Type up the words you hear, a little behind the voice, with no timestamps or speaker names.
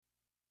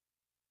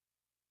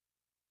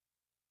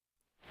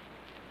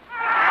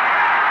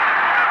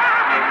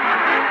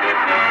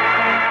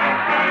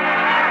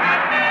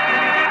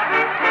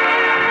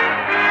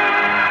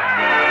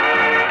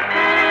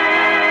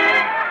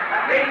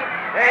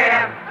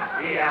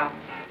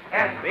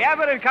The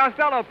Abbott and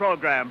Costello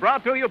program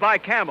brought to you by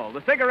Camel,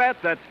 the cigarette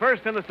that's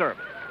first in the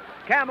service.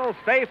 Camel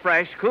stay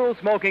fresh, cool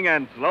smoking,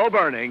 and slow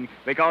burning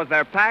because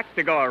they're packed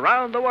to go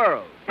around the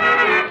world.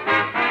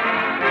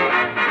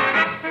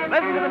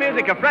 Listen to the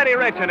music of Freddie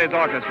Rich and his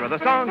orchestra, the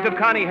songs of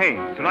Connie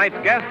Haines, tonight's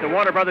guest, the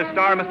Warner Brothers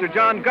star, Mr.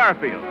 John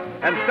Garfield,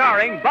 and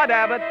starring Bud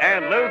Abbott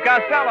and Lou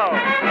Costello.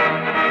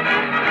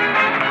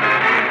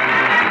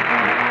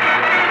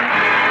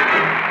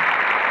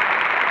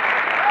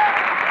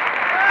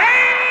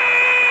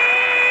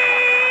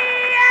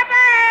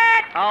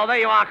 Oh, there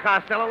you are,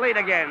 Costello. Late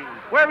again.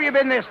 Where have you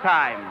been this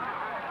time?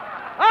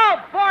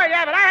 Oh, boy,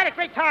 Abbott, I had a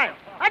great time.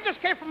 I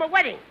just came from a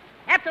wedding.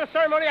 After the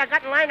ceremony, I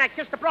got in line, I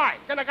kissed the bride.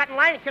 Then I got in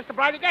line and kissed the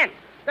bride again.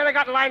 Then I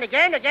got in line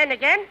again,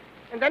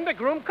 and then the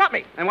groom cut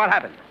me. And what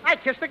happened? I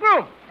kissed the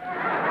groom.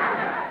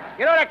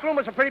 You know, that groom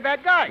was a pretty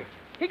bad guy.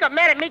 He got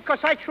mad at me because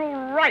I threw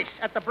rice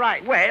at the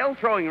bride. Well,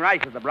 throwing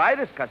rice at the bride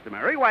is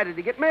customary. Why did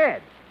he get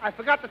mad? I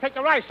forgot to take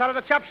the rice out of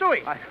the chop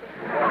suey.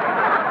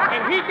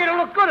 And he didn't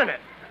look good in it.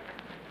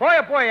 Boy,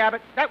 oh boy,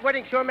 Abbott, that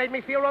wedding sure made me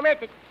feel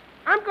romantic.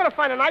 I'm going to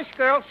find a nice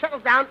girl, settle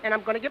down, and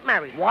I'm going to get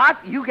married. What?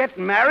 You get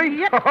married?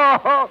 Yep.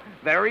 Oh,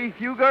 very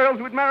few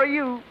girls would marry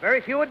you. Very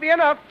few would be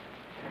enough.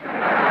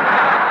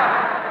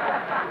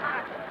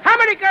 How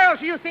many girls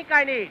do you think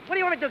I need? What do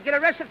you want to do, get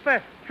arrested for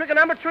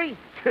trigonometry?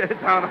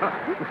 No,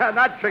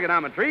 not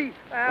trigonometry.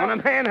 When a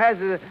man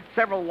has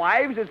several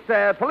wives, it's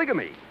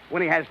polygamy.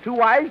 When he has two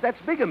wives, that's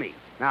bigamy.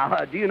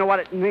 Now, do you know what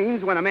it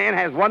means when a man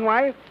has one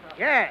wife?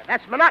 Yeah,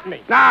 that's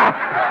monotony.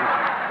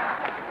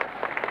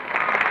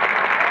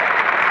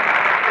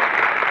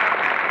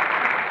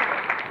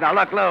 Now,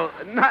 look, Lou,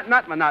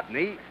 not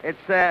monotony.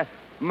 It's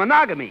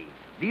monogamy.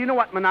 Do you know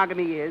what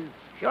monogamy is?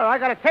 Sure, I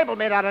got a table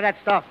made out of that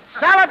stuff.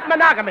 Salad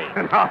monogamy.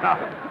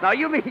 No,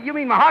 you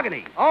mean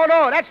mahogany. Oh,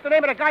 no, that's the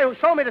name of the guy who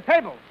sold me the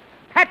table.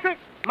 Patrick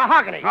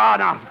Mahogany. Oh,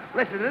 no.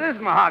 Listen, it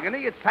isn't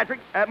mahogany. It's Patrick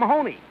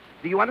Mahoney.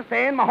 Do you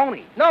understand?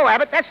 Mahoney. No,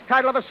 Abbott, that's the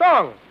title of a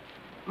song.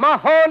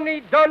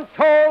 Mahoney done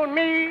told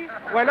me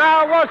when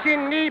I was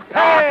in the pain.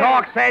 Oh,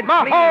 talk said,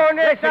 Mahoney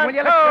please. Listen, will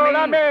you listen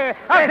to me?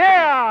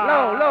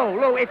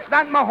 Lou, it's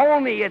not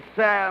Mahoney. It's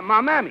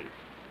my mammy.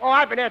 Oh,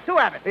 I've been there too,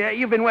 Abbott. Yeah,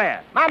 you've been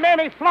where? My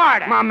mammy,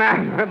 Florida. My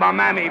mammy,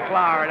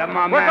 Florida.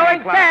 We're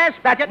going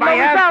fast. That's Get Miami.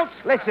 no results.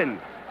 Listen,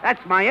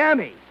 that's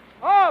Miami.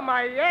 Oh,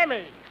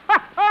 Miami. Ha,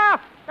 ha.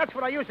 That's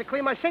what I use to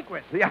clean my sink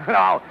with. Yeah,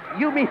 no,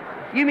 you mean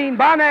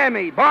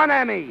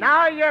Bonami.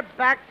 Now you're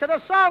back to the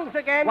songs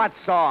again. What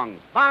song?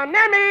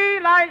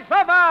 Bonami lies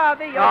over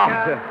the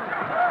ocean.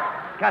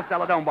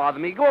 Costello, don't bother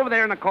me. Go over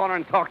there in the corner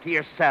and talk to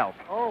yourself.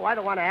 Oh, I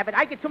don't want to have it.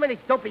 I get too many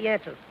dopey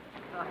answers.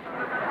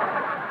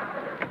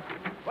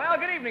 Well,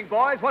 good evening,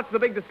 boys. What's the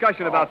big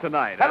discussion about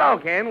tonight? Hello,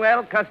 Ken.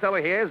 Well,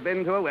 Costello here has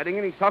been to a wedding,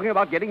 and he's talking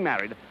about getting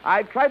married.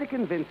 I've tried to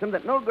convince him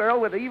that no girl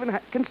would even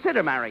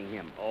consider marrying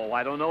him. Oh,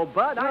 I don't know,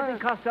 Bud. I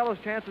think Costello's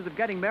chances of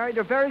getting married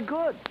are very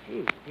good.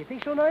 Gee, you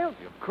think so, Niles?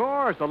 Of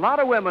course. A lot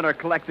of women are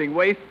collecting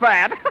waist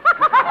fat.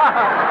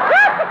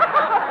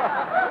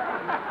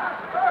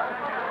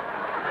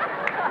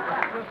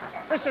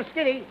 Mr.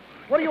 Skinny,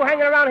 what are you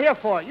hanging around here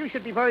for? You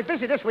should be very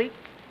busy this week.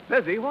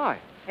 Busy? Why?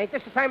 Ain't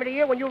this the time of the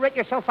year when you rent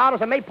yourself out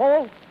as a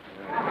maypole?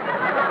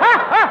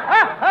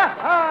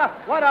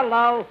 What a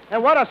low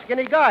and what a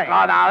skinny guy.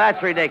 Oh, now,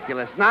 that's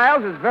ridiculous.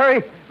 Niles is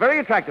very, very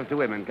attractive to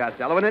women,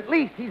 Costello, and at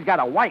least he's got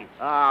a wife.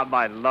 Ah,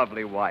 my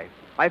lovely wife.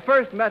 I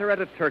first met her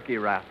at a turkey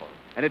raffle,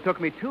 and it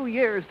took me 2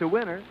 years to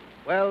win her.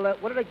 Well,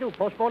 what did I do,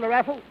 postpone the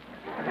raffle? You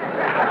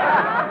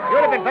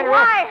would have been better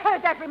off. I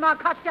heard that remark,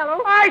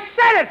 Costello. I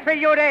said it for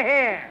you to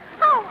hear.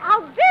 How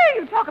dare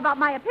you talk about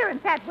my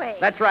appearance that way?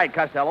 That's right,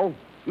 Costello.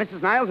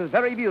 Mrs. Niles is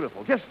very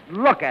beautiful. Just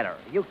look at her.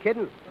 You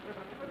kidding?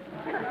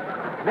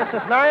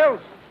 Mrs. Niles,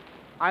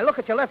 I look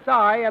at your left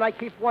eye and I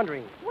keep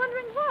wondering.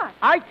 Wondering what?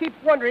 I keep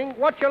wondering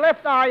what your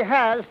left eye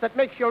has that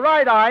makes your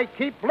right eye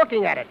keep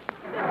looking at it.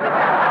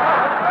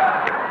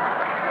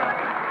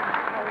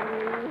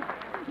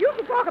 You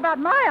can talk about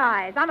my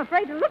eyes. I'm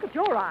afraid to look at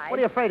your eyes. What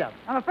are you afraid of?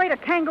 I'm afraid a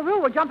kangaroo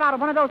will jump out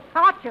of one of those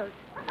pouches.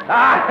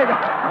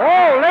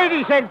 Oh,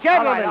 ladies and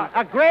gentlemen, all right.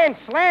 a grand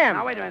slam.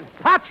 Now, wait a minute.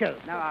 Patches.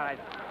 No, all right.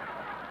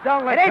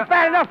 Don't let... It ain't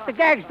bad enough the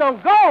gags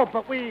don't go,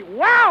 but we...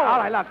 Wow! All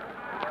right, look.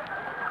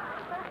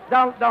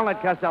 Don't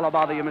let Costello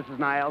bother you, Mrs.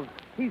 Niles.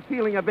 He's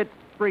feeling a bit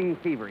spring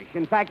feverish.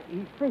 In fact,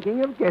 he's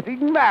thinking of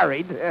getting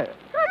married.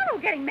 Oh,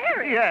 getting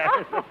married?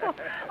 Yes.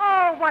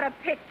 Oh, what a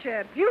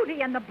picture.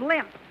 Beauty and the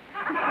blimp.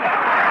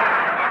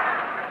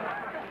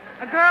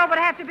 A girl would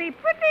have to be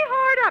pretty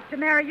hard up to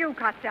marry you,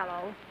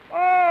 Costello.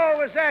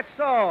 Oh, is that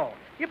so?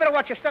 You better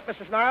watch your step,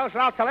 Mrs. Niles, or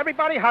I'll tell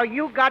everybody how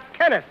you got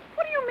Kenneth.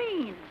 What do you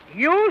mean?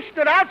 You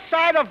stood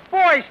outside of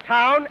Boys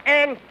Town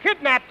and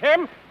kidnapped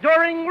him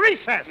during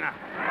recess.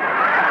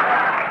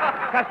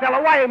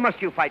 Costello, why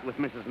must you fight with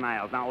Mrs.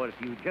 Niles? Now, if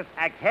you just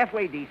act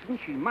halfway decent,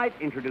 she might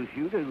introduce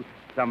you to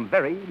some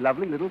very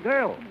lovely little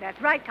girl. That's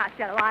right,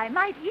 Costello. I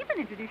might even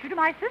introduce you to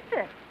my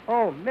sister.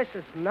 Oh,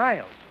 Mrs.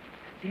 Niles,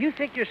 do you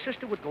think your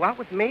sister would go out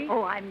with me?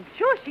 Oh, I'm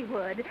sure she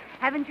would.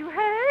 Haven't you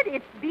heard?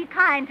 It's Be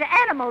Kind to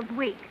Animals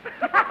Week.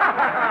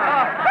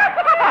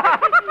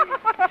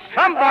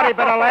 Somebody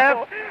better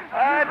laugh.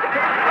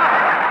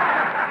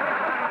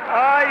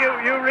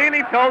 You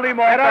really told him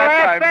off Better that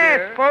laugh time, fast,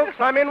 dear. folks.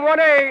 I'm in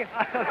 1A.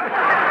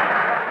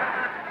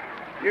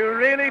 You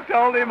really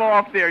told him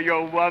off, dear.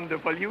 You're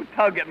wonderful. You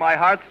tug at my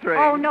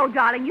heartstrings. Oh, no,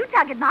 darling, you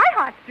tug at my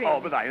heartstrings.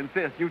 Oh, but I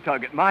insist. You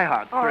tug at my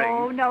heartstrings.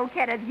 Oh, no,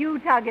 Kenneth, you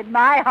tug at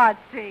my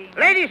heartstrings.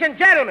 Ladies and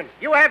gentlemen,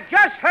 you have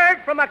just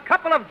heard from a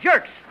couple of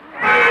jerks.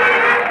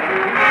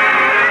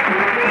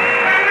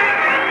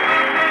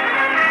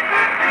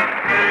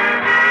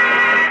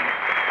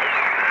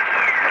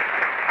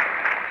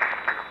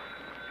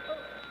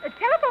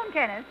 Telephone,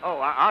 Kenneth. Oh,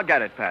 I'll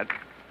get it, Pat.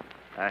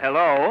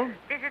 Hello?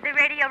 This is the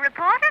radio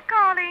reporter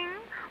calling.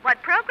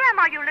 What program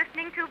are you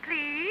listening to,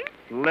 please?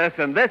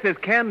 Listen, this is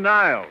Ken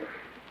Niles.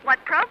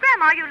 What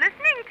program are you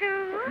listening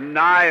to?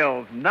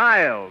 Niles.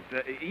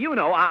 You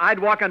know, I'd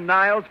walk a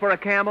Niles for a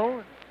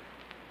camel.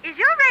 Is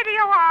your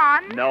radio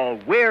on? No,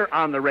 we're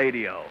on the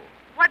radio.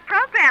 What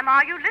program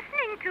are you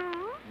listening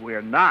to?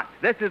 We're not.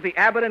 This is the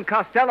Abbott and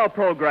Costello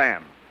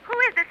program. Who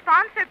is the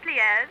sponsor,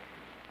 please?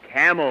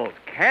 Camels.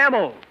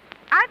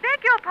 I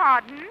beg your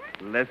pardon?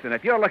 Listen,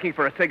 if you're looking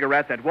for a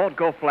cigarette that won't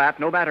go flat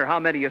no matter how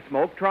many you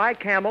smoke, try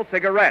Camel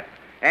cigarettes.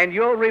 And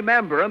you'll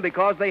remember them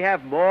because they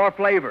have more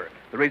flavor,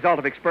 the result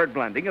of expert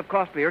blending of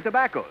costlier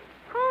tobaccos.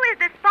 Who is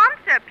the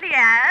sponsor,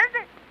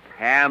 please?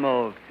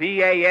 Camels,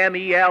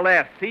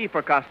 C-A-M-E-L-S, C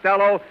for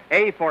Costello,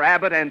 A for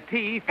Abbott, and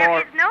T for...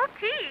 There is no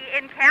T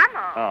in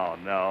camel. Oh,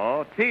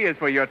 no. T is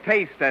for your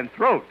taste and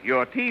throat,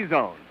 your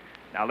T-zone.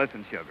 Now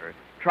listen, sugar,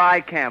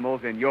 try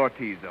Camels in your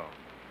T-zone.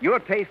 Your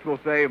taste will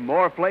say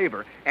more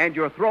flavor, and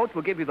your throat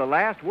will give you the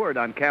last word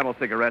on Camel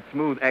cigarette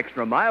smooth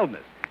extra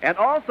mildness. And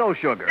also,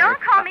 sugar...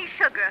 Don't call me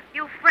sugar,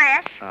 you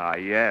fresh. Ah,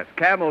 yes.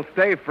 Camels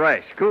stay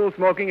fresh, cool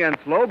smoking, and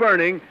slow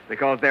burning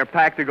because they're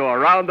packed to go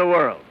around the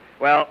world.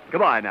 Well,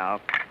 goodbye now.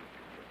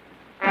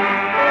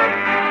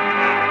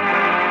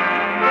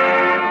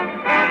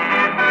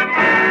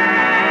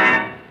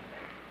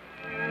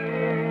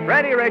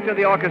 Freddie Rich of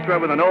the orchestra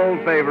with an old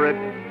favorite,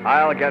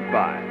 I'll Get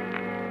By.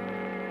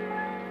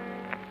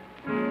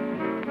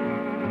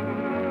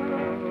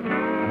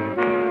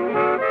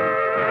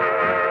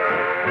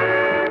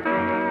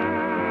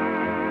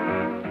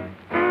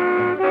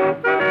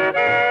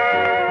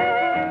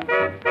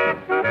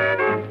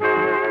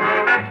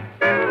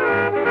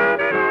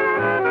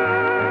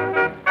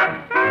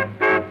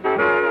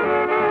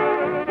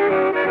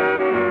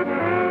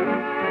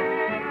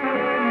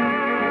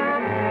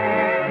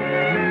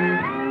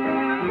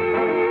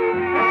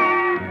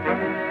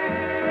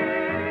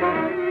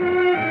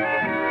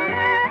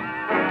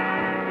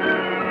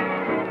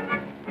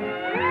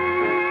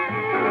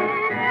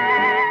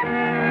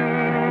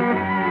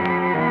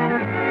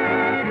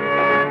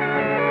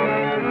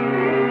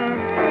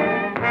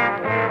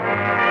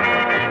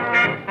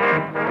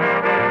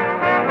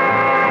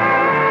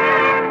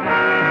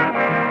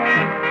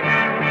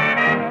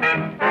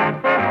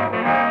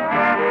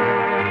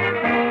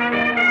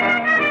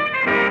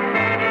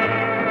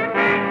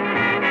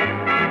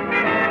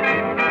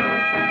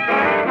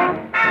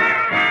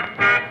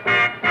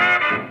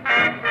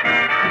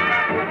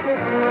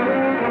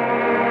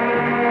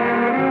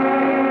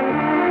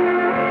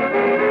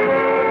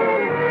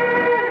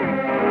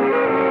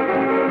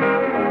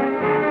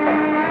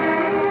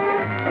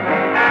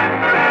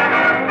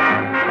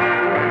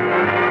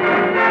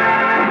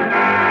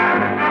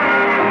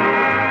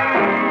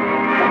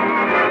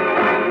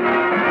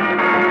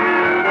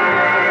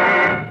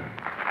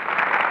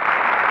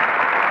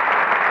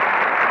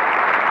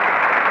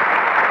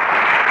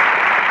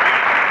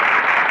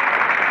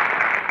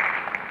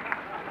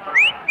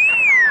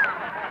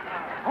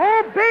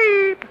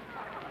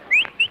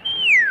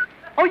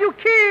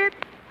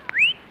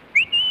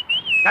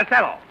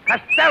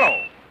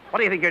 Costello! What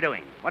do you think you're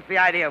doing? What's the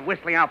idea of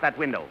whistling out that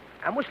window?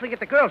 I'm whistling at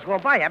the girls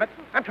going by, Abbott.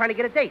 I'm trying to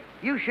get a date.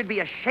 You should be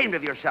ashamed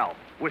of yourself,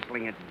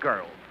 whistling at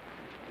girls.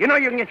 You know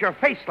you can get your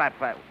face slapped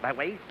that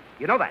way.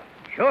 You know that?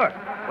 Sure.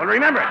 Well,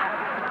 remember it.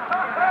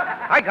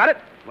 I got it.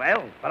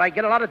 Well, But I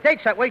get a lot of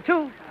dates that way,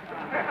 too.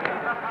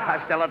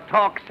 Costello,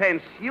 talk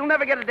sense. You'll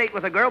never get a date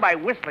with a girl by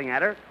whistling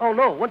at her. Oh,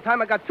 no. One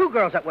time I got 2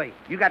 girls that way.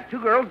 You got 2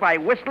 girls by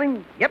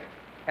whistling? Yep.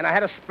 And I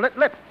had a split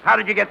lip. How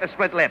did you get the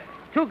split lip?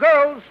 2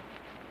 girls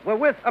were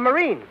with a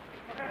Marine.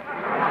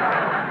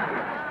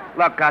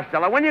 Look,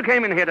 Costello, when you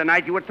came in here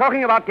tonight, you were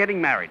talking about getting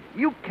married.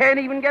 You can't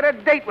even get a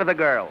date with a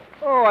girl.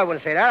 Oh, I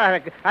wouldn't say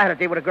that. I had a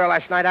date with a girl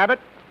last night, Abbott.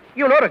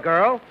 You know the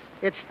girl.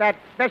 It's that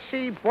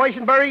Bessie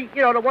Boysenberry,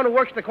 you know, the one who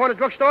works at the corner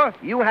drugstore.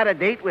 You had a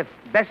date with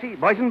Bessie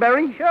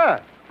Boysenberry? Sure.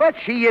 But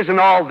she isn't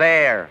all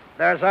there.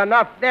 There's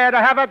enough there to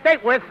have a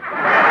date with.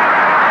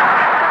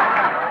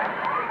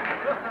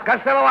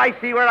 Costello, I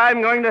see where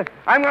I'm going to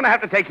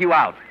have to take you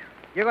out.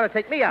 You're going to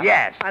take me out?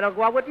 Yes. I don't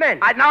go out with men.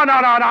 No,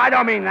 I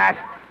don't mean that.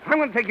 I'm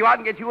going to take you out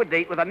and get you a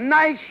date with a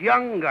nice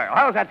young girl.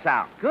 How does that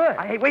sound? Good.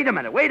 Hey, wait a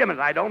minute.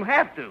 I don't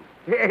have to.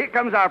 Here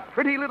comes our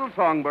pretty little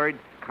songbird,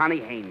 Connie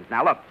Haines.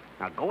 Now, look.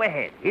 Now, go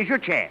ahead. Here's your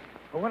chance.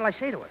 Well, what'll I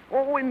say to her?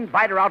 Oh,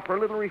 invite her out for a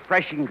little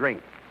refreshing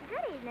drink.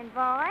 Good evening,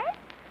 boys.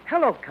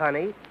 Hello,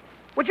 Connie.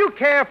 Would you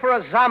care for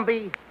a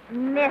zombie?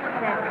 Mr.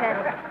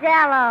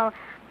 Costello,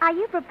 are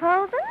you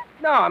proposing?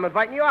 No, I'm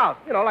inviting you out.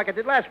 You know, like I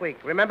did last week.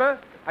 Remember?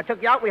 I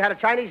took you out. We had a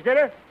Chinese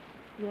dinner.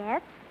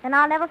 Yes, and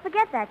I'll never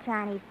forget that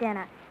Chinese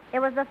dinner. It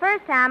was the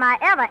first time I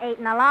ever ate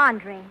in a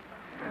laundry.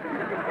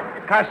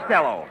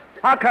 Costello,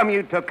 how come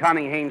you took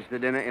Connie Haines to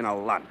dinner in a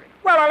laundry?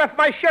 Well, I left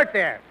my shirt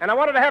there, and I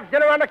wanted to have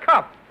dinner on the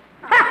cuff.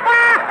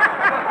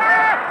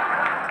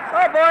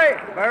 Oh, boy,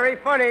 very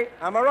funny.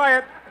 I'm a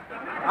riot.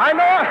 I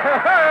know.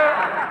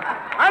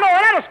 I know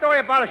another story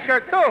about a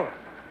shirt, too.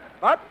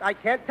 But I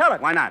can't tell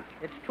it. Why not?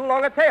 It's too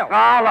long a tale.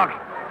 Oh, look.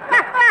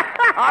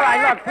 All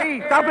right, look,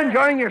 please, stop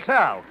enjoying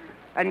yourself.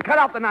 And cut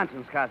out the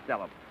nonsense,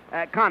 Costello.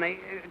 Connie,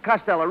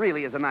 Costello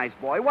really is a nice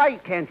boy. Why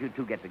can't you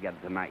two get together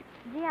tonight?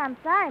 Gee, I'm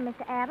sorry,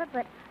 Mr. Abbott,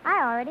 but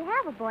I already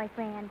have a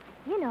boyfriend.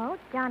 You know,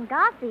 John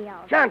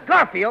Garfield. John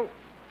Garfield?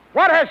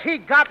 What has he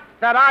got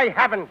that I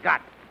haven't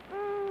got?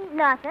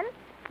 Nothing,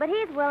 but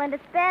he's willing to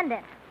spend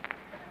it.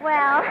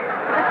 Well,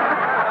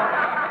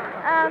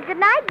 good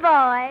night,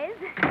 boys.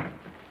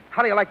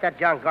 How do you like that,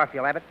 John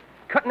Garfield, Abbott?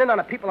 Cutting in on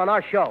the people on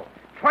our show.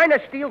 Trying to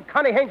steal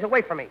Connie Haines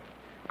away from me.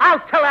 I'll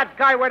tell that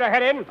guy where to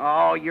head in.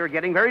 Oh, you're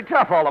getting very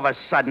tough all of a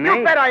sudden,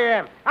 You bet I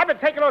am. I've been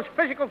taking those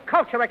physical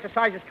culture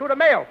exercises through the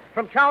mail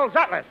from Charles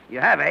Atlas. You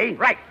have, eh?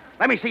 Right.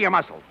 Let me see your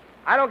muscles.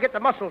 I don't get the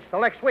muscles till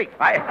next week.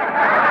 I...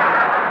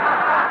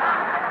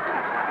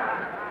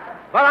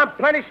 But I'm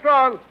plenty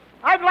strong.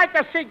 I'd like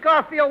to see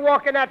Garfield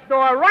walk in that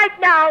door right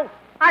now.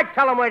 I'd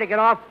tell him where to get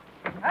off.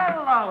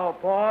 Hello,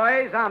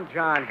 boys. I'm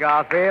John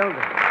Garfield.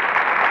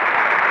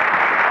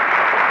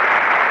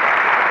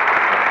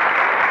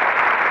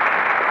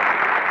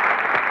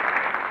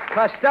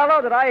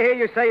 Costello, did I hear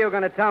you say you were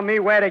going to tell me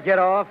where to get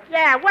off?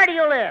 Yeah, where do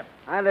you live?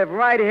 I live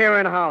right here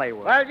in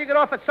Hollywood. Well, you get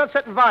off at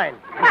Sunset and Vine.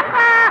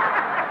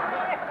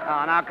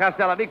 Oh, now,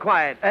 Costello, be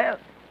quiet.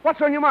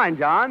 What's on your mind,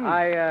 John?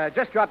 I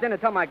just dropped in to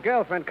tell my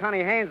girlfriend,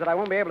 Connie Haines, that I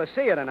won't be able to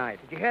see her tonight.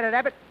 Did you hear that,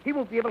 Abbott? He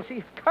won't be able to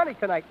see Connie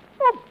tonight.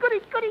 Oh, goody,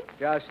 goody.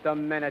 Just a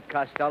minute,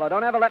 Costello.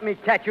 Don't ever let me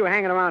catch you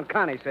hanging around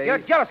Connie, see? You're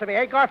jealous of me,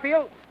 eh,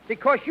 Garfield?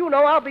 Because you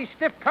know I'll be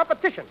stiff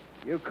competition.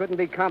 You couldn't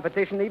be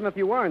competition even if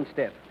you weren't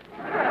stiff.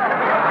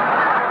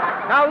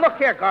 Now, look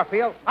here,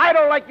 Garfield. I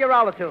don't like your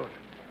attitude.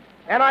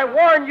 And I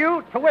warn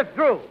you to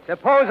withdraw.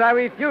 Suppose I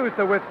refuse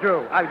to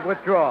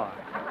withdraw.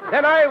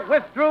 Then I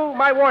withdrew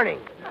my warning.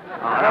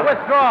 I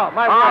withdraw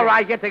my warning. All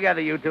right, get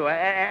together, you two.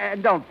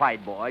 And don't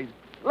fight, boys.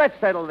 Let's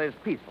settle this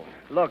peaceful.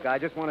 Look, I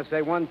just want to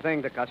say one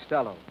thing to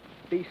Costello.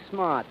 Be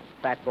smart,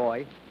 fat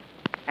boy,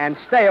 and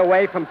stay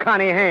away from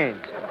Connie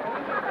Haines.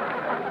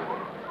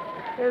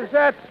 Is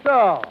that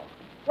so?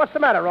 What's the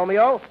matter,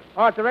 Romeo?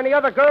 Aren't there any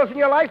other girls in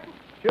your life?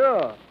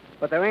 Sure,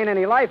 but there ain't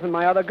any life in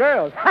my other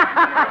girls.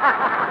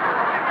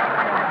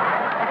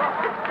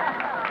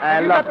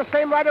 Have you got the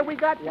same writer we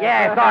got?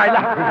 Yeah, sorry.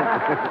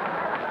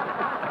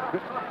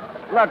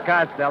 Look,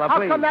 Costello, How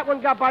please. come that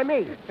one got by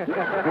me?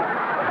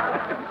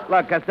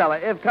 Look, Costello,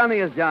 if Connie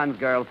is John's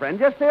girlfriend,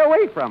 just stay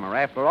away from her.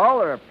 After all,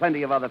 there are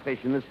plenty of other fish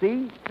in the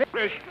sea.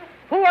 Fish.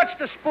 Who wants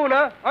the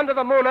spooner under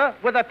the mooner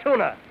with a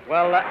tuna?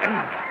 Well,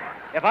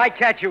 if I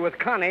catch you with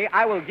Connie,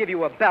 I will give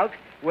you a belt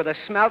with a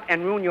smelt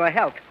and ruin your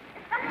health.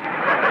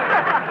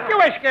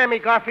 You ain't scaring me,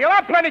 Garfield.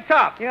 I'm plenty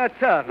tough. You're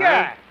tough,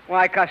 Yeah. Huh?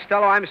 Why,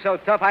 Costello, I'm so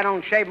tough I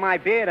don't shave my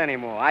beard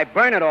anymore. I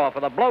burn it off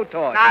with a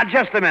blowtorch. Now,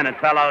 just a minute,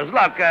 fellows.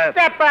 Look,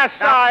 Step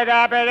aside,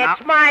 Abbott.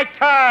 It's my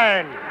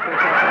turn.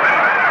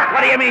 What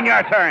do you mean,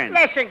 your turn?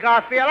 Listen,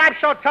 Garfield, I'm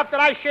so tough that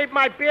I shave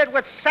my beard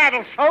with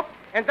saddle soap,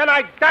 and then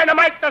I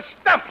dynamite the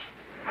stumps.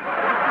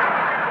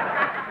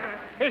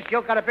 His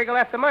joke got a bigger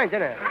laugh than mine,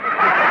 didn't it?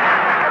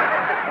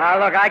 Now,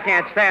 look, I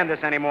can't stand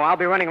this anymore. I'll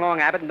be running along,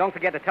 Abbott, and don't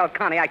forget to tell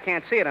Connie I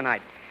can't see her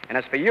tonight. And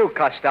as for you,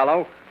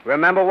 Costello,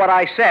 remember what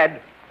I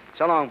said.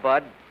 So long,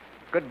 Bud.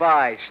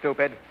 Goodbye,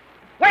 stupid.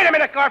 Wait a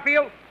minute,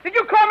 Garfield. Did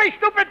you call me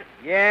stupid?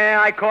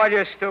 Yeah, I called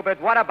you stupid.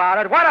 What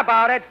about it? What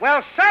about it?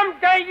 Well,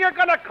 someday you're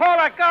going to call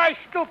a guy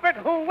stupid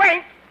who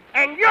ain't,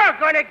 and you're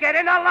going to get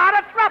in a lot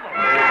of trouble.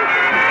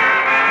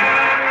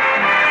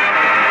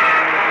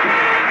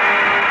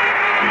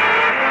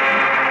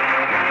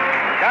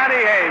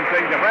 Connie Haines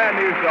sings a brand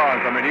new song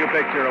from her new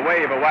picture, A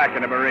Wave, a Whack,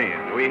 and a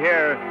Marine. We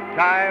hear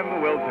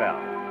Time Will Tell.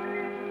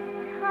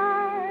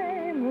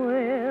 Time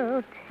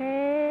will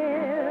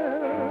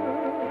tell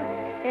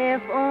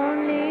if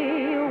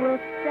only you will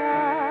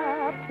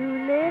stop to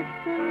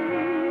listen.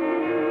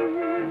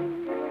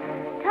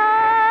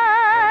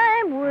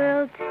 Time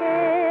will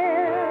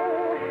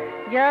tell.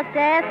 Just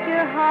ask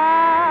your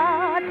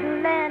heart to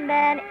lend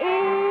an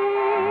ear.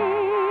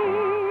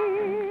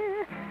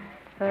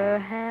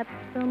 Perhaps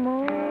a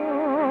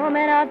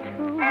moment or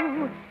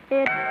two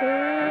it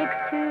takes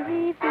to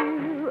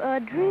review a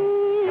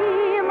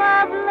dream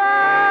of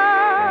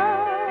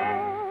love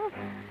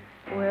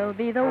will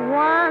be the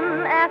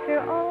one after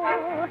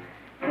all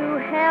to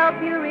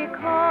help you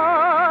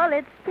recall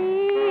its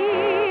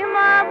theme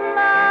of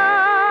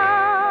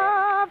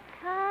love.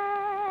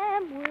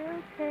 Time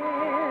will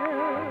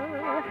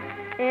tell.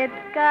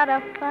 It's got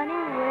a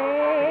funny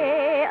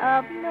way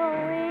of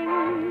knowing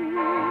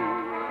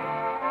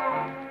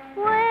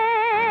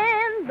when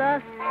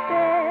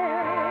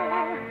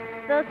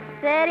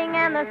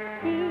the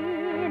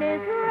scene is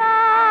right.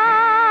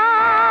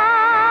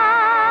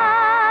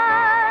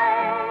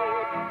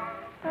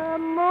 A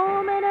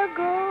moment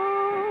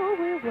ago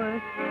we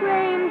were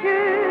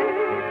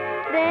strangers,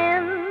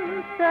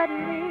 then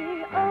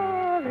suddenly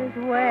all is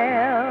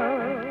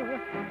well,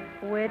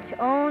 which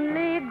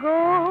only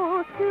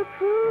goes to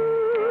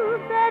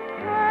prove that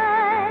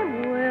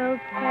time will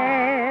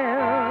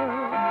tell.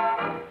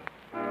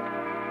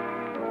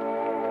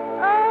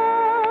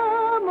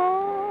 A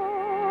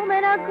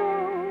moment ago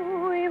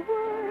we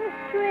were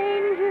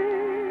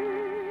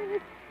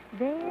strangers,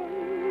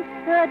 then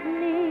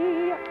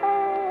suddenly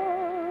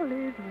all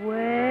is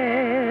well,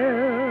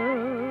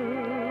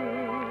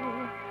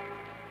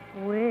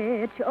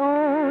 which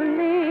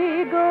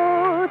only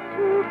goes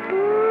to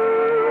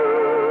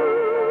prove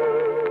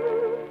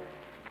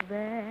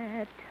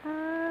that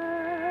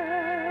time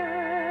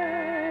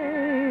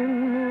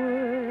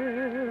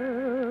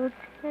will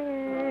tell.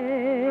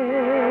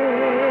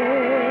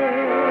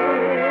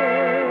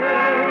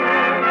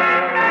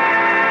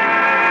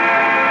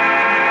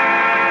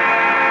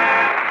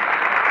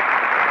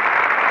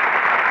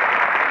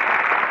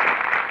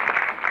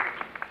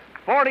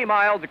 40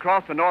 miles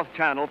across the North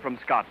Channel from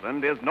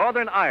Scotland is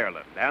Northern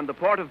Ireland and the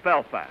port of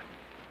Belfast,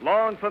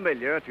 long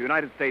familiar to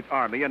United States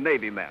Army and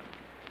Navy men.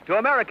 To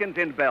Americans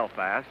in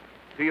Belfast,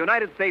 to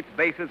United States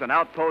bases and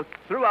outposts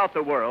throughout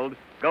the world,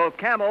 go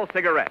Camel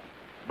cigarettes.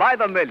 By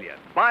the million,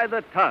 by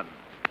the ton.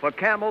 For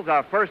Camels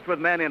are first with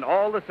men in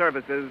all the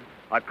services,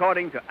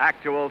 according to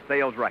actual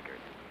sales records.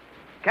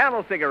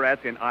 Camel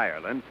cigarettes in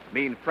Ireland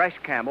mean fresh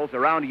Camels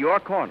around your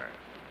corner.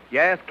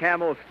 Yes,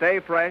 Camels stay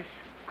fresh,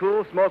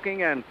 cool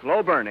smoking, and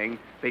slow burning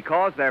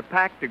because they're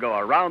packed to go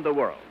around the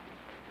world.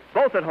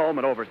 Both at home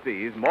and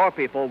overseas, more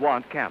people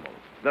want Camels,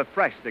 the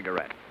fresh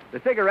cigarette, the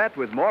cigarette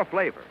with more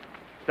flavor.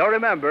 So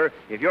remember,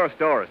 if your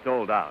store is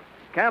sold out,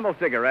 Camel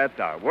cigarettes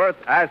are worth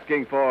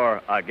asking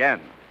for again.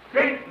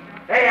 C-A-M-E-L-S.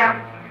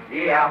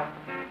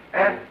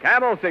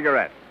 Camel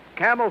cigarettes.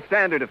 Camel's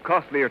standard of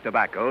costlier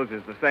tobaccos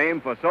is the same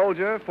for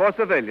soldier, for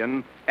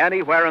civilian,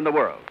 anywhere in the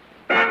world.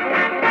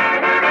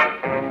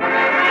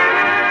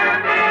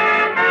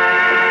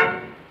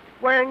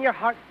 When your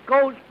heart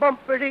goes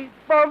bumpity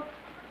bump,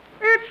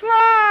 it's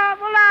love,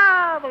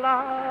 love,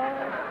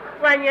 love.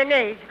 When your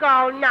knees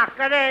go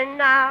knocking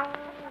now,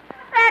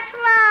 it's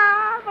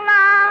love,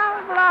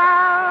 love,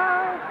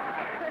 love.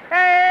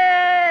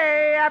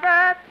 Hey,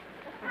 Abbott,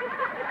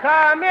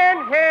 come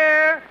in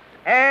here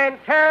and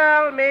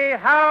tell me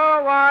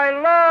how I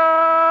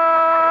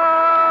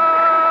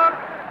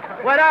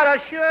look without a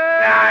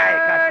shirt. Hey,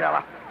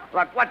 Costello.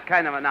 Look, what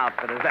kind of an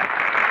outfit is that?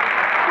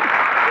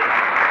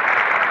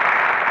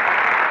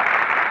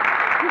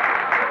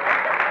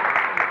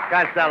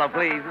 Costello,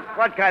 please.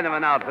 What kind of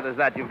an outfit is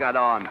that you've got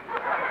on?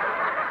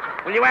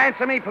 Will you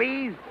answer me,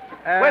 please?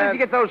 Where did you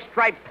get those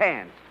striped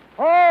pants?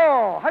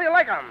 Oh, how do you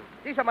like them?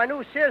 These are my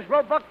new Sears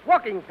Roebuck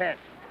walking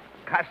pants.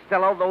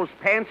 Costello, those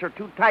pants are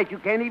too tight. You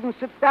can't even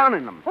sit down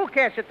in them. Who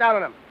can't sit down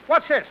in them?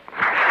 What's this?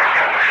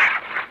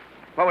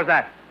 What was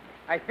that?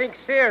 I think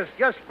Sears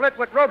just split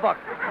with Roebuck.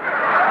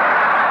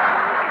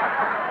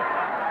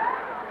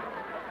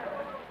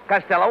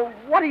 Costello,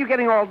 what are you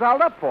getting all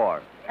dolled up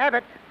for?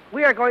 Abbott,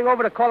 we are going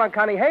over to call on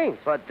Connie Haines.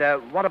 But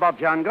what about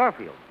John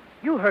Garfield?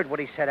 You heard what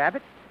he said,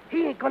 Abbott.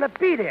 He ain't going to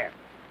be there.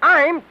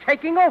 I'm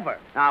taking over.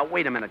 Now,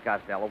 wait a minute,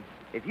 Costello.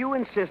 If you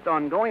insist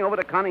on going over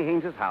to Connie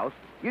Haynes' house,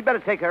 you'd better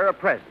take her a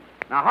present.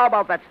 Now, how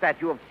about that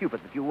statue of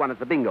Cupid that you won at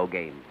the bingo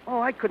game?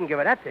 Oh, I couldn't give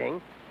her that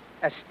thing.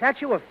 A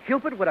statue of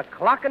Cupid with a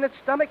clock in its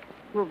stomach?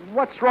 Well,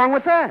 what's wrong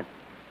with that?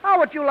 How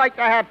would you like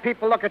to have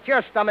people look at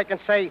your stomach and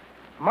say,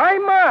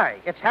 my,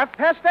 it's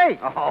 8:30.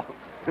 Oh.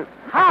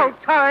 How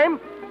time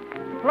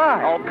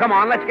flies. Oh, come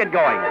on, let's get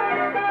going.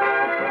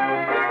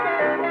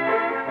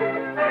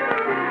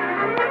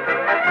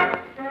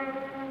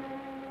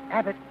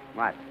 Abbott,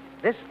 What?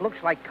 this looks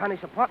like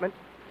Connie's apartment.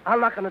 I'll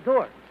knock on the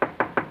door.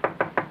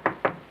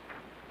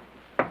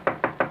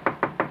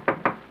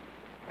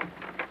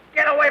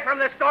 Get away from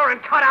this door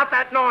and cut out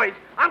that noise.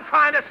 I'm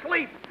trying to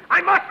sleep.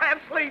 I must have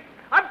sleep.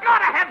 I've got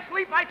to have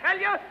sleep, I tell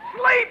you.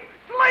 Sleep,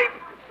 sleep,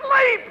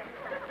 sleep.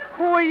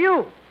 Who are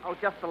you? Oh,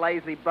 just a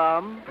lazy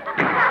bum.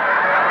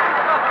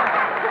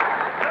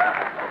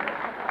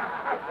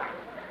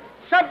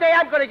 Someday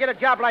I'm going to get a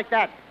job like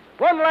that.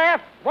 One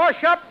laugh,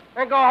 wash up,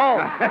 and go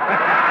home.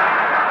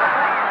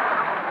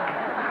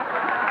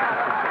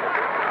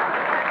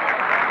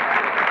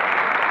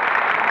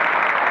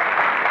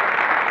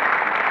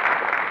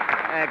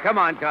 Come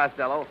on,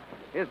 Costello.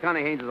 Here's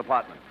Connie Haynes'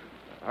 apartment.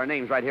 Her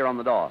name's right here on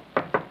the door.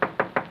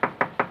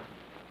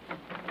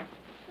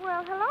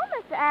 Well, hello,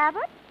 Mr.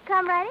 Abbott.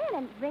 Come right in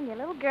and bring your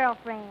little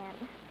girlfriend.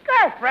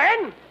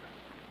 Girlfriend?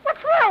 What's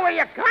wrong with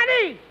you,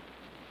 Connie?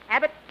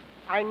 Abbott,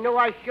 I knew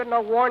I shouldn't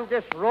have worn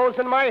this rose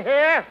in my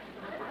hair.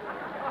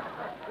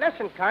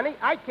 Listen, Connie,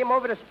 I came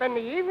over to spend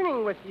the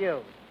evening with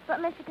you. But,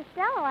 Mr.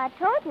 Costello, I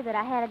told you that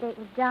I had a date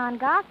with John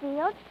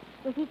Garfield.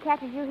 If he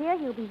catches you here,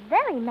 he'll be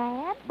very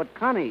mad. But,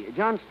 Connie,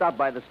 John stopped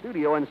by the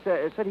studio and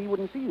said he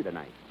wouldn't see you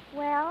tonight.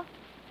 Well,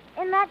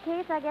 In that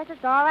case, I guess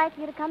it's all right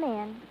for you to come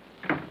in.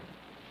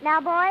 Now,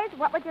 boys,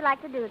 what would you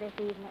like to do this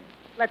evening?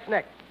 Let's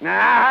nick.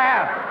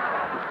 Now,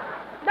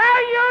 No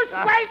use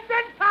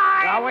wasting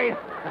time. now, wait.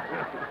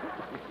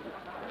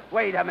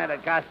 Wait a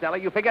minute, Costello.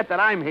 You forget that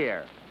I'm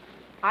here.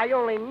 I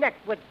only nick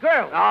with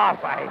girls. All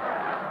right.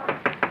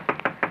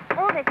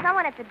 Oh, there's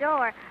someone at the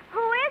door. Who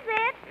is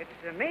it?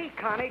 It's me,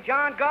 Connie,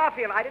 John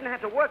Garfield. I didn't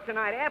have to work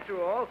tonight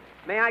after all.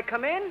 May I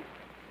come in?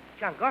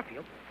 John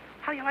Garfield,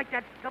 how do you like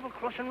that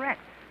double-crossing rat?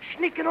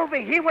 Sneaking over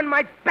here when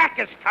my back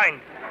is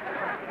turned.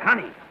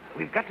 Connie,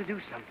 we've got to do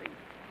something.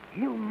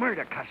 He'll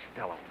murder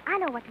Costello. I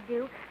know what to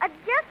do.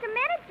 Just a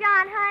minute,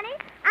 John, honey.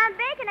 I'm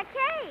baking a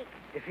cake.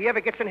 If he ever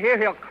gets in here,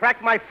 he'll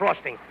crack my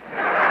frosting.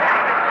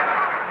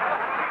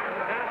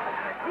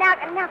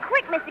 Now,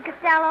 quick, Mr.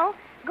 Costello.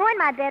 Go in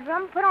my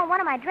bedroom, put on one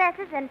of my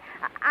dresses, and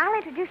I'll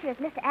introduce you as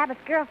Mr. Abbott's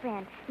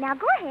girlfriend. Now,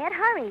 go ahead,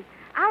 hurry.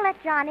 I'll let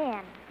John in.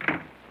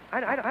 I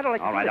don't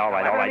like to All do right, this. all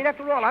right, all I right. mean,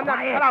 after all, I'm not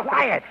Quiet, cut out for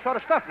quiet. this sort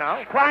of stuff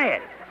now.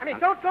 Quiet. I mean,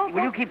 don't.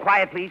 Will you keep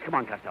quiet, please? Come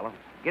on, Costello.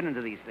 Get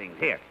into these things.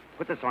 Here,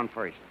 put this on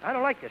first. I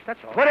don't like this, that's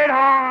all. Put it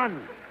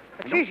on.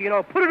 It's easy, you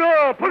know. Put it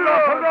on, Put it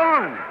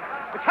on.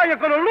 It's how you're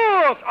going to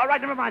look. All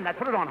right, never mind that.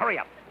 Put it on. Hurry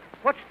up.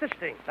 What's this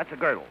thing? That's a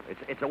girdle.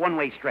 It's a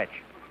one-way stretch.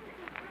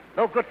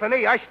 No good for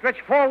me. I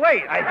stretch 4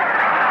 ways.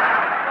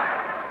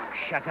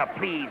 Shut up,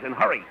 please, and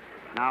hurry.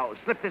 Now,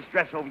 slip this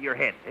dress over your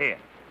head. Here.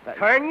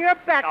 Turn your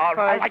back All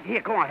first. right,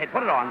 here, go on ahead.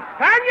 Put it on.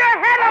 Turn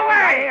your head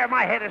away. Here,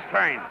 my head is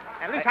turned.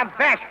 At least I'm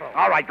bashful.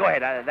 All right, go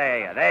ahead.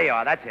 There you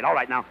are. That's it. All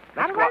right, now.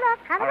 How Let's do go I out. look?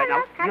 How do All right, I now,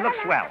 look? How you do I look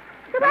look? swell.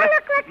 Do Now, I let's-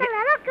 look like a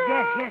little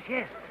girl?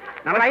 Yes.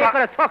 Now, Well, I let's ain't go-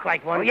 going to talk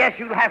like one. Oh, yes,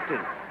 you'll have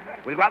to.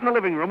 We'll go out in the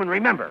living room, and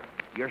remember,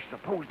 you're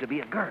supposed to be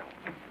a girl.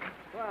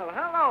 Well,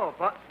 hello,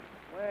 but...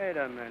 Wait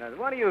a minute.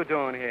 What are you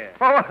doing here?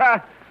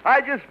 Oh, I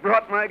just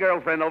brought my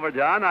girlfriend over,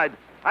 John. I'd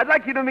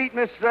like you to meet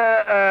Miss,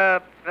 Oh,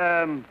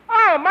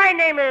 my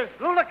name is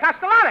Lula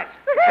Castellanos.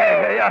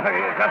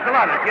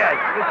 Castellanos, yes,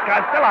 Miss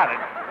Castellanos.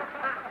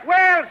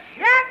 Well,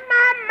 shut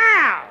my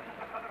mouth.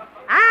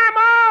 I'm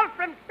all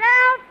from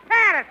South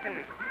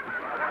Patterson.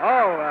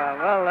 Oh,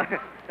 well,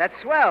 that's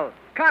swell.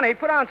 Connie,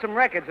 put on some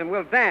records and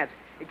we'll dance.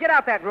 Get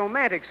out that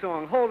romantic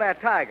song, Hold That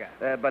Tiger.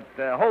 But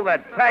Hold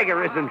That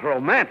Tiger isn't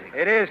romantic.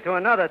 It is to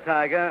another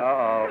tiger.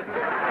 Uh-oh.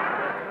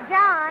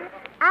 John,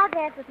 I'll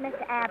dance with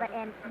Mr. Abbott,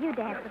 and you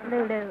dance with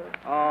Lulu.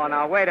 Oh,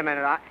 now, wait a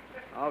minute.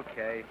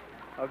 Okay.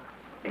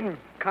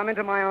 Come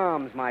into my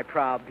arms, my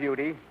proud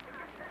beauty.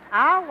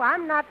 Oh,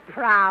 I'm not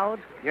proud.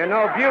 You're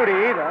no beauty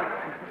either.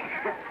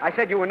 I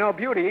said you were no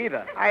beauty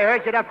either. I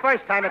heard you the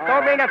first time. It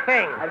don't mean a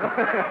thing.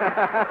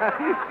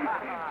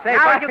 Say,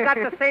 Now by- you got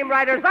the same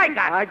riders I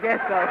got. I guess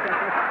so.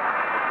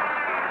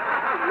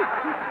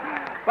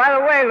 By the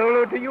way,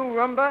 Lulu, do you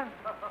rumba?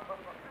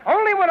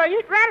 Only when I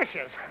eat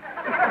radishes.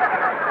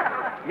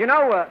 You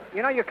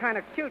know, you're kind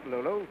of cute,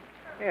 Lulu.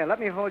 Here, let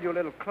me hold you a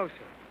little closer.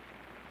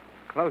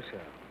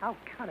 Closer. Oh,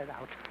 cut it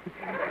out.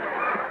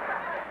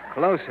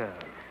 Closer.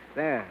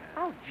 There.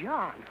 Oh,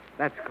 John.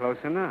 That's close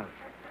enough.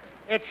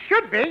 It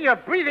should be. You're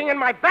breathing in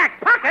my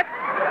back pocket.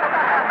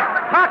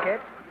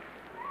 Pocket?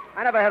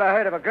 I never had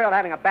heard of a girl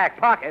having a back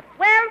pocket.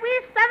 Well,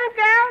 we Southern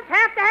girls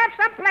have to have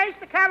some place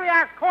to carry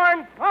our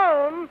corn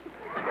pone.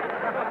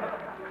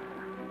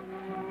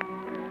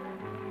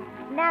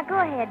 Now, go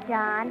ahead,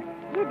 John.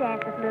 You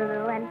dance with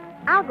Lulu, and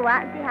I'll go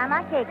out and see how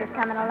my cake is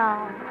coming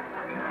along.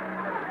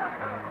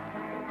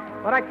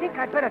 But I think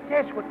I'd better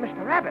dance with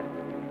Mr. Abbott.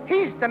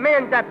 He's the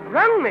man that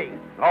brung me.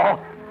 Oh,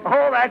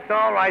 that's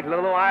all right,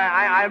 Lulu.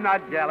 I'm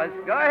not jealous.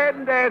 Go ahead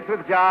and dance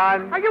with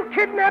John. Are you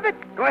kidding, Abbott?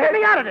 Go ahead. Get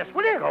me out of this,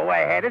 will you? Go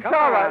ahead. It's Come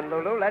all right. on,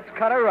 Lulu. Let's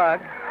cut a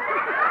rug.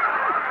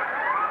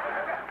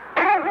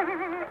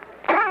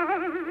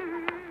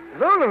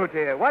 Lulu,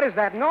 dear, what is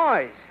that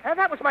noise?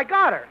 That was my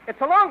garter. It's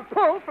a long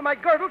pull from my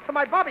girdle to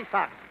my bobby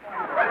socks.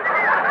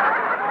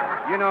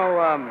 You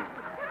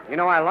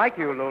know, I like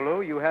you,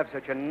 Lulu. You have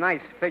such a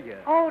nice figure.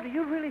 Oh, do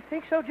you really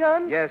think so,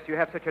 John? Yes, you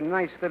have such a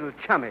nice little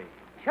tummy.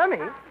 Chummy?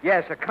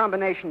 Yes, a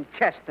combination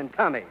chest and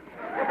tummy.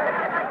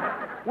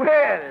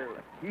 Well,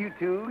 you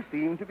two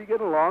seem to be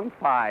getting along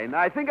fine.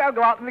 I think I'll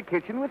go out in the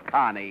kitchen with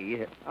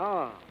Connie.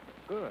 Oh,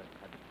 good.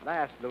 At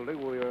last, Lulu,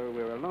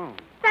 we're alone.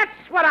 That's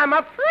what I'm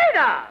afraid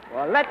of.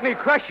 Well, let me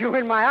crush you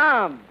in my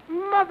arms.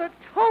 Mother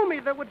told me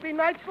there would be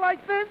nights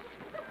like this.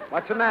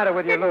 What's the matter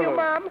with you, Didn't Lulu? you,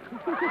 Mom?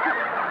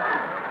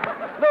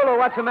 Lulu,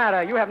 what's the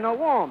matter? You have no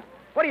warmth.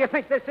 What do you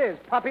think this is,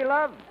 puppy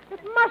love? It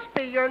must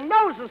be. Your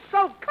nose is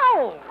so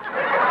cold.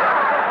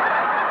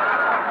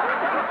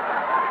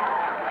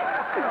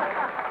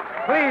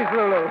 Please,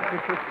 Lulu.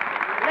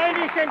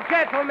 Ladies and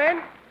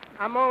gentlemen,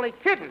 I'm only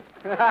kidding.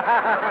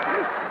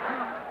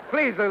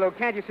 Please, Lulu,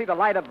 can't you see the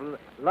light of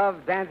love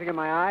dancing in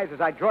my eyes?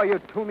 As I draw you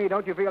to me,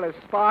 don't you feel a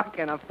spark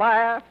and a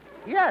fire?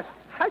 Yes,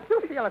 I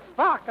do feel a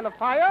spark and a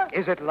fire.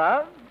 Is it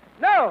love?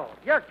 No,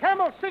 your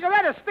Camel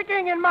cigarette is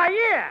sticking in my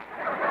ear.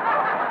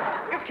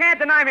 You can't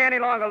deny me any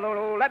longer,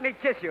 Lulu. Let me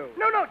kiss you.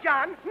 No,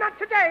 John, not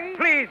today.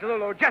 Please,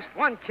 Lulu, just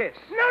one kiss.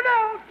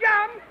 No,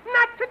 John,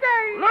 not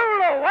today.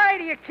 Lulu, why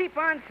do you keep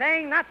on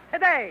saying not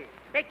today?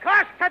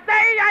 Because today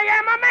I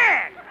am a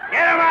man.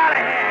 Get him out of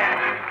here.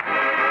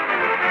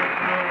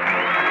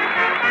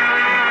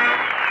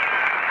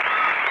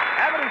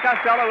 Abbott and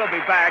Costello will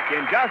be back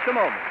in just a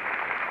moment.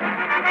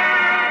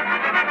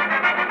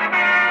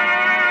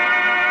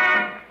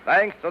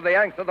 Thanks to the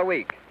Yanks of the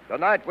Week.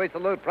 Tonight we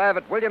salute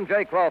Private William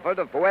J. Crawford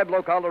of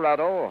Pueblo,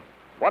 Colorado,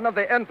 one of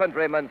the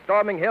infantrymen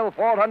storming Hill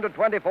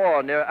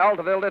 424 near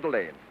Altaville,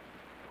 Italy.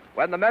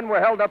 When the men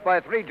were held up by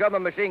 3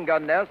 German machine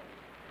gun nests,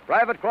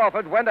 Private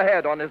Crawford went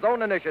ahead on his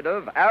own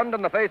initiative and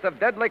in the face of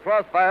deadly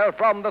crossfire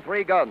from the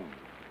 3 guns.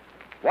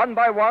 One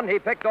by one, he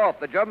picked off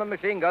the German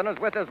machine gunners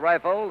with his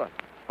rifle,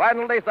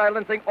 finally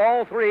silencing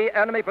all 3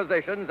 enemy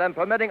positions and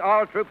permitting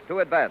our troops to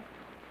advance.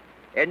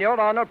 In your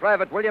honor,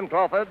 Private William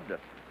Crawford,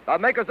 the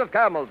makers of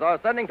Camels are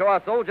sending to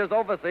our soldiers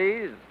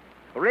overseas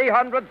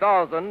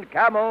 300,000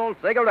 Camel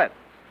cigarettes.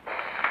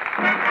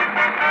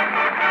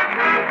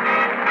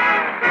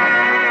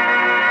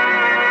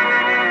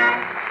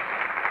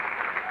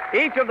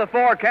 Each of the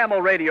 4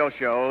 Camel radio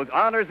shows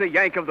honors the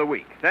Yank of the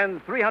Week,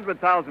 sends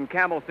 300,000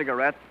 Camel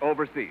cigarettes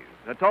overseas,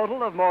 a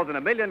total of more than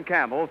 1 million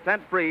camels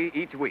sent free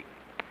each week.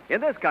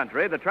 In this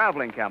country, the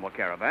traveling camel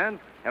caravans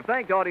have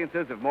thanked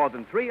audiences of more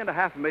than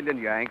 3.5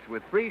 million Yanks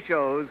with free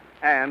shows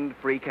and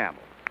free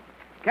camels.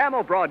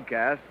 Camel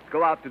broadcasts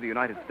go out to the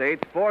United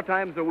States 4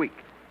 times a week,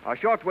 a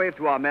shortwave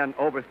to our men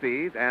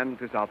overseas and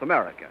to South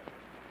America.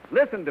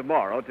 Listen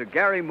tomorrow to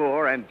Gary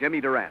Moore and Jimmy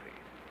Durante,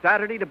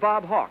 Saturday to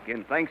Bob Hawke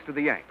in Thanks to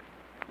the Yanks,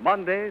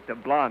 Monday to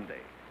Blondie,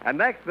 and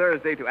next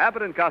Thursday to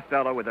Abbott and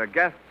Costello with their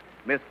guest,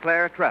 Miss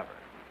Claire Trevor.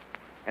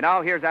 And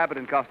now here's Abbott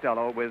and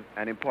Costello with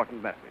an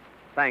important message.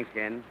 Thanks,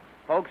 Ken.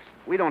 Folks,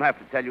 we don't have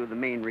to tell you the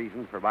main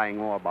reasons for buying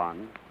war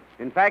bonds.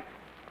 In fact,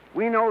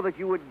 we know that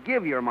you would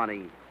give your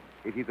money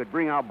if you could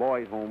bring our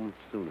boys home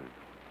sooner.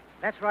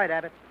 That's right,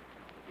 Abbott.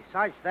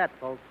 Besides that,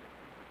 folks,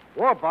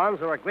 war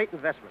bonds are a great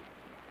investment.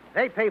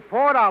 They pay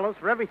 $4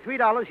 for every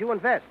 $3 you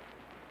invest.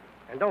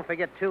 And don't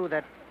forget, too,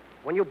 that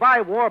when you buy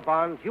war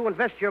bonds, you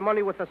invest your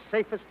money with the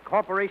safest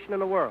corporation in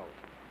the world,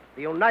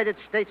 the United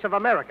States of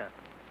America.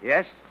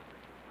 Yes?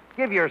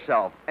 Give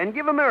yourself and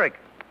give America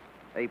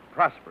a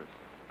prosperous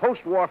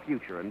post-war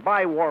future and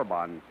buy war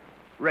bonds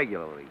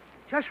regularly.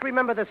 Just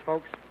remember this,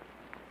 folks.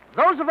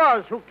 Those of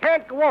us who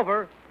can't go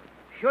over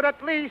should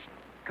at least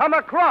come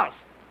across.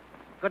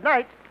 Good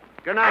night.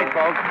 Good night,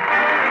 folks.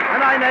 Good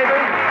night,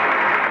 neighbors.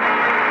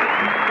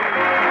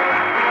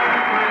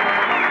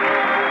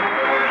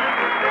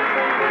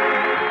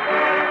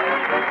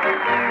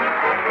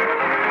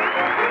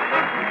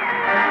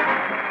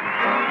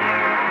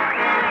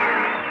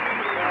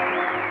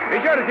 Be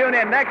sure to tune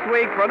in next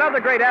week for another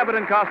great Abbott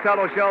and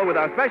Costello show with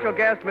our special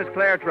guest, Miss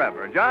Claire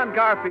Trevor. John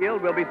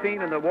Garfield will be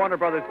seen in the Warner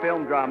Brothers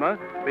film drama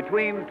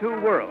Between Two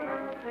Worlds.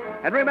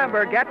 And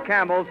remember, get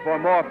Camels for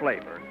more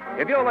flavor.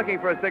 If you're looking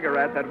for a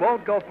cigarette that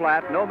won't go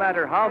flat no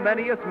matter how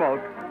many you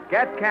smoke,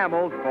 get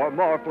Camels for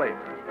more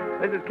flavor.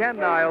 This is Ken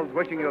Niles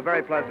wishing you a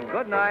very pleasant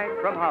good night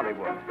from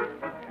Hollywood.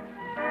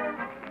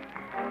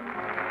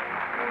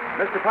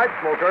 Mr. Pipe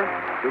Smoker,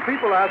 do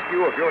people ask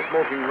you if you're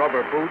smoking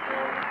rubber boots?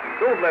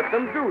 Don't let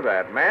them do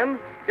that, man.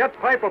 Get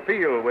Pipe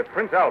Appeal with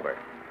Prince Albert.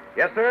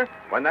 Yes, sir,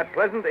 when that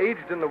pleasant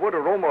aged-in-the-wood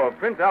aroma of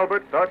Prince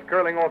Albert starts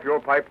curling off your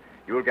pipe,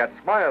 you'll get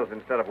smiles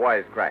instead of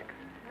wisecracks.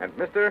 And,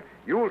 mister,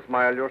 you'll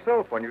smile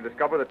yourself when you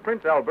discover that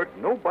Prince Albert's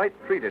no-bite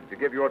treated to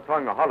give your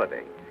tongue a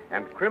holiday,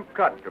 and crimp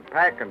cut to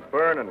pack and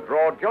burn and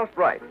draw just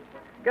right.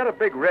 Get a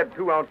big red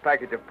 2-ounce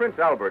package of Prince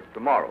Albert's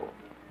tomorrow.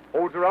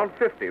 Holds around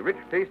 50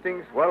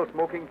 rich-tasting,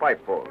 swell-smoking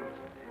pipefuls.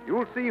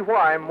 You'll see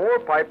why more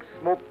pipes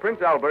smoke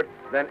Prince Albert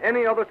than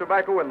any other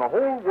tobacco in the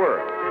whole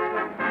world.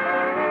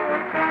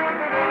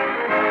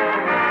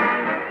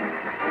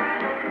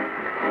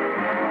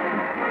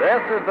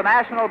 This is the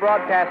National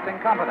Broadcasting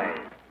Company.